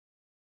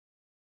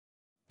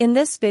In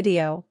this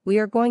video, we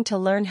are going to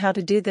learn how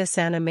to do this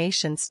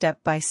animation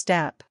step by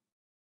step.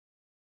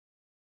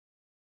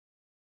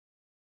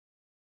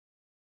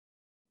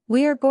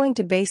 We are going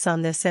to base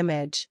on this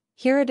image.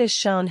 Here it is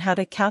shown how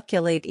to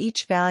calculate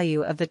each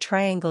value of the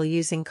triangle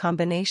using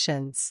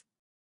combinations.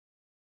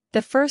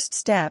 The first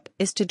step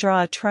is to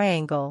draw a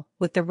triangle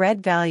with the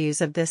red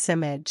values of this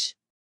image.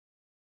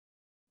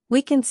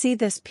 We can see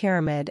this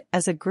pyramid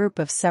as a group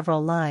of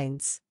several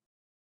lines.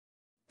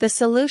 The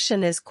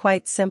solution is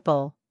quite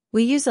simple.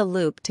 We use a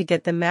loop to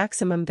get the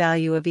maximum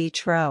value of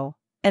each row,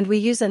 and we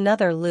use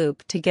another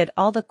loop to get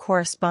all the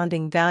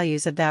corresponding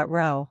values of that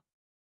row.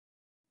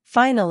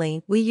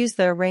 Finally, we use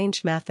the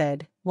arrange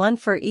method, one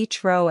for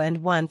each row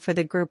and one for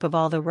the group of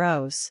all the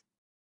rows.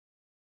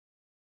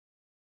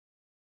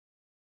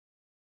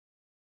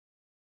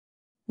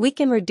 We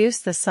can reduce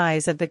the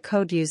size of the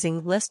code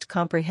using list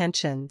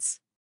comprehensions.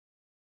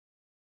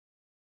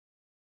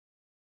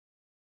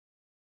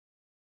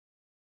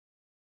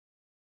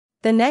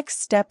 The next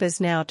step is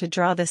now to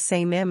draw the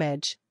same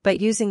image, but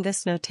using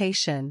this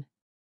notation.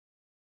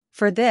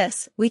 For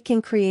this, we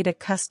can create a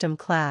custom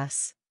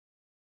class.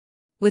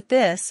 With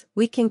this,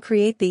 we can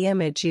create the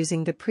image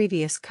using the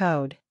previous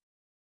code.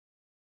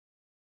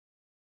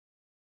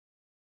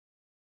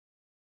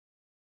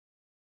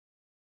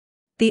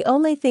 The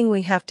only thing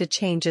we have to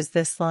change is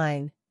this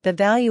line. The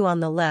value on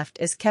the left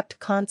is kept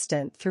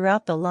constant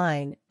throughout the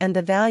line, and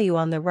the value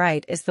on the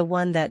right is the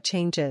one that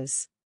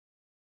changes.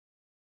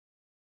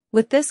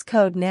 With this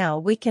code now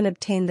we can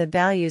obtain the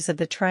values of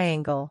the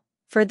triangle.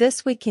 For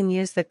this we can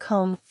use the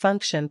comb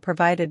function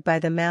provided by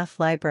the math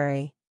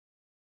library.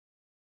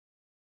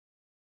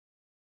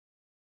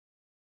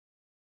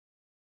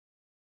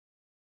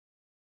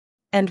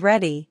 And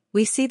ready,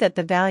 we see that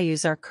the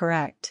values are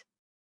correct.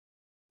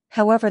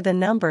 However, the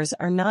numbers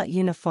are not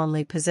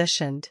uniformly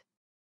positioned.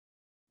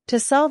 To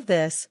solve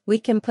this, we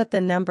can put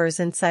the numbers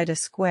inside a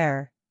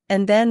square,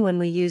 and then when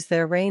we use the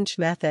arrange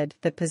method,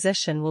 the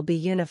position will be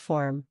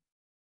uniform.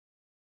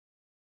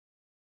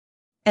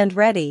 And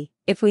ready,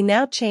 if we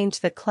now change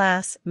the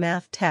class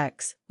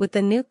mathText, with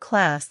the new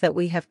class that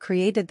we have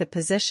created, the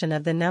position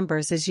of the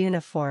numbers is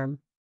uniform.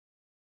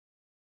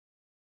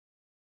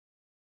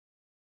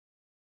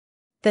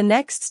 The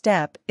next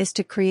step is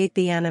to create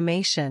the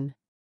animation.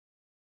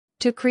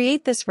 To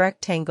create this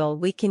rectangle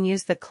we can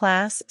use the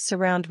class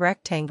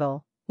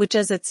surroundRectangle, which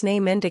as its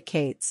name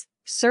indicates,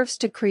 serves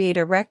to create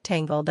a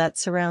rectangle that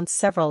surrounds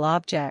several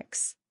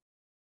objects.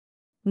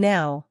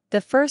 Now,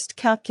 the first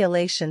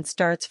calculation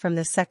starts from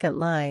the second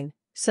line,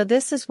 so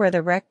this is where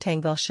the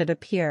rectangle should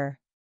appear.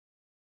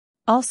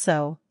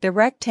 Also, the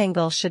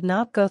rectangle should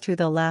not go through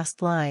the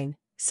last line,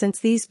 since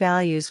these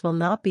values will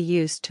not be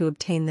used to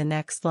obtain the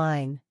next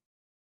line.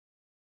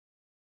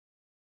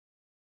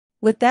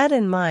 With that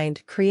in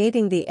mind,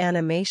 creating the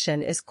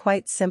animation is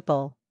quite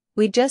simple.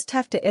 We just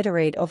have to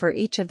iterate over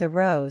each of the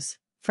rows,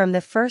 from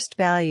the first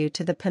value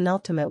to the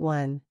penultimate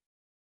one.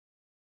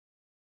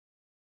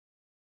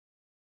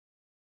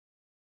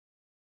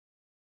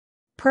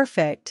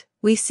 Perfect,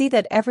 we see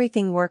that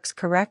everything works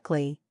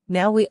correctly.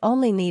 Now we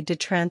only need to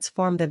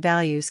transform the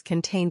values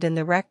contained in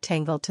the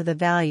rectangle to the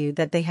value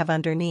that they have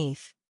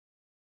underneath.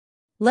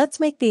 Let's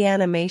make the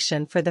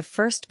animation for the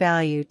first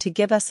value to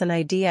give us an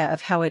idea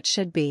of how it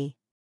should be.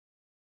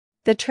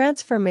 The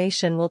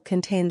transformation will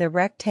contain the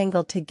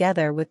rectangle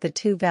together with the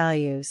two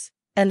values,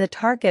 and the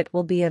target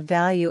will be a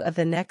value of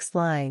the next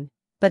line,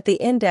 but the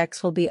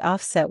index will be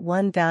offset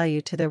one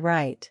value to the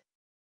right.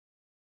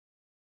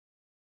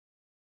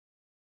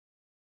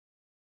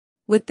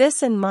 With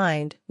this in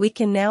mind, we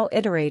can now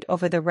iterate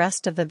over the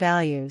rest of the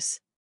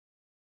values.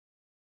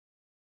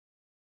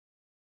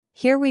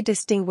 Here we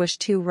distinguish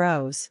two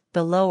rows,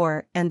 the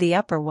lower and the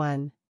upper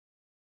one.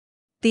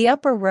 The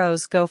upper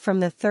rows go from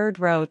the third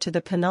row to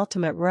the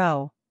penultimate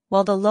row,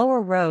 while the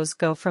lower rows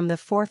go from the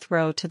fourth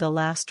row to the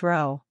last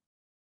row.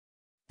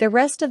 The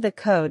rest of the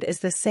code is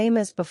the same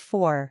as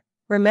before,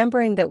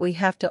 remembering that we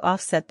have to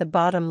offset the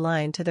bottom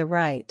line to the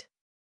right.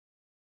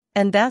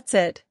 And that's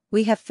it,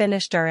 we have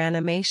finished our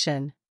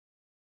animation.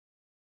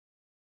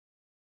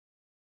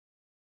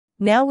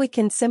 Now we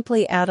can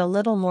simply add a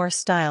little more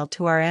style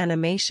to our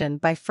animation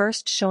by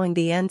first showing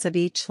the ends of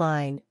each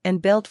line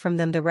and build from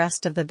them the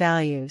rest of the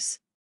values.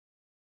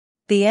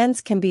 The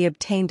ends can be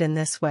obtained in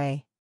this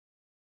way.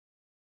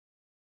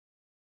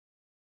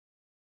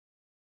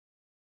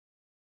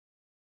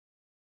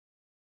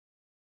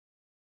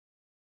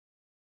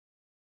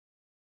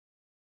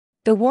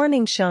 The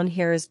warning shown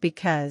here is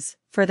because,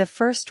 for the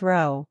first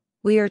row,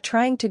 we are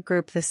trying to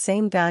group the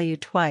same value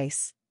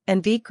twice,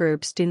 and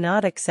V-groups do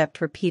not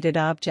accept repeated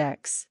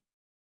objects.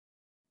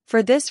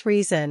 For this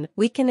reason,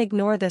 we can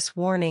ignore this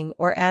warning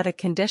or add a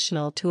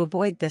conditional to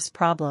avoid this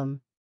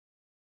problem.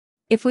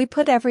 If we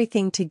put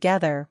everything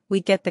together, we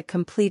get the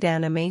complete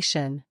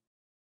animation.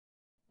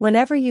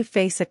 Whenever you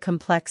face a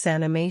complex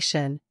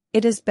animation,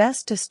 it is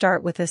best to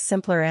start with a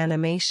simpler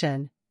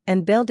animation,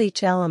 and build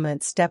each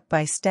element step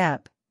by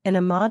step, in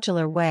a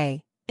modular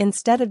way,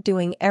 instead of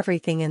doing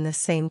everything in the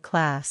same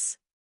class.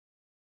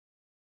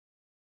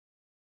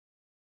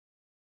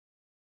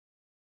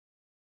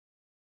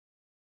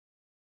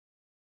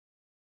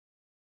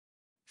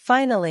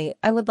 Finally,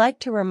 I would like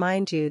to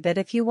remind you that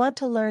if you want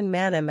to learn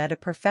Manim at a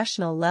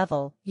professional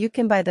level, you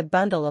can buy the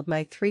bundle of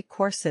my 3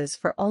 courses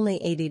for only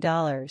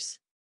 $80.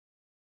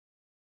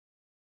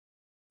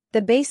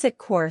 The basic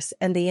course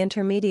and the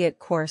intermediate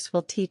course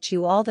will teach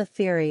you all the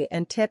theory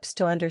and tips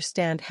to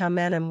understand how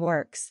Manim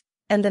works,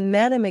 and the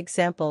Manim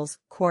Examples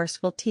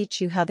course will teach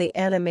you how the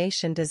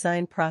animation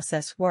design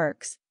process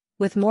works,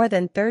 with more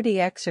than 30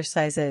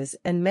 exercises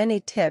and many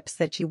tips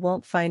that you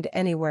won't find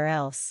anywhere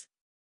else.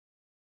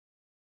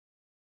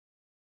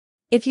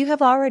 If you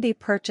have already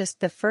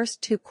purchased the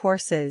first 2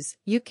 courses,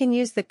 you can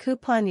use the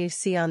coupon you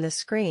see on the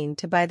screen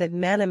to buy the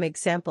Manim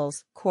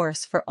Examples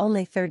course for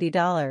only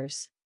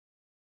 $30.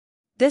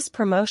 This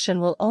promotion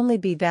will only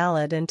be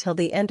valid until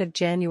the end of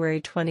January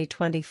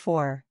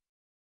 2024.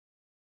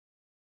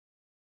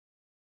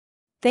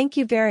 Thank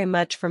you very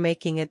much for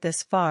making it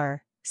this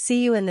far.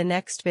 See you in the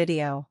next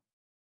video.